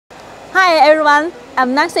Hi everyone,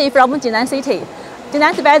 I'm Nancy from Jinan City.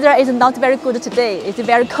 Jinan's weather is not very good today, it's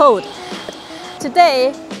very cold.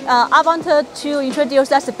 Today, I wanted to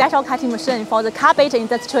introduce a special cutting machine for the carpet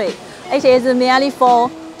industry. It is mainly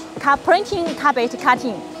for printing carpet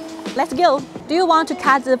cutting. Let's go! Do you want to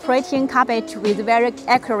cut the printing carpet with very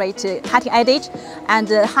accurate cutting edge and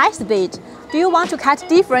high speed? Do you want to cut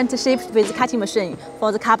different shapes with the cutting machine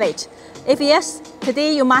for the carpet? If yes,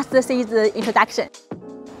 today you must see the introduction.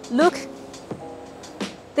 Look,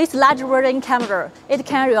 this large version camera, it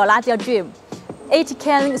can realize your dream. It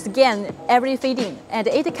can scan every fitting and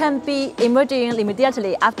it can be emerging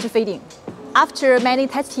immediately after fitting. After many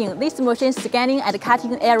testing, this machine scanning and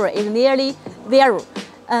cutting error is nearly zero.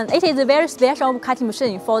 It is a very special cutting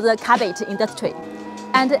machine for the carpet industry.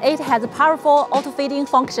 And it has a powerful auto-fitting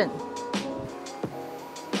function.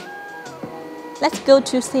 Let's go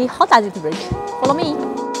to see how does it work. Follow me.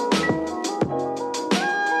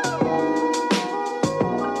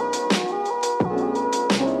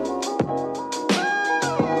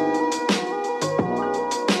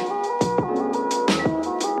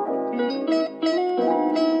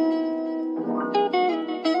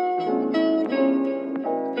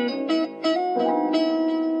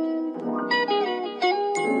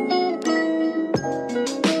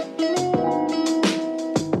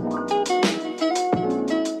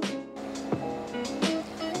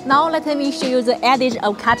 Now let me show you the adage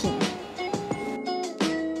of cutting.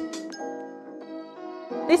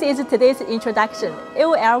 This is today's introduction.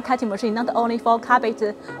 AOL cutting machine not only for carpet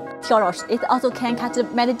materials, it also can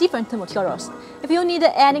cut many different materials. If you need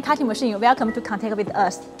any cutting machine, welcome to contact with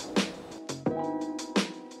us.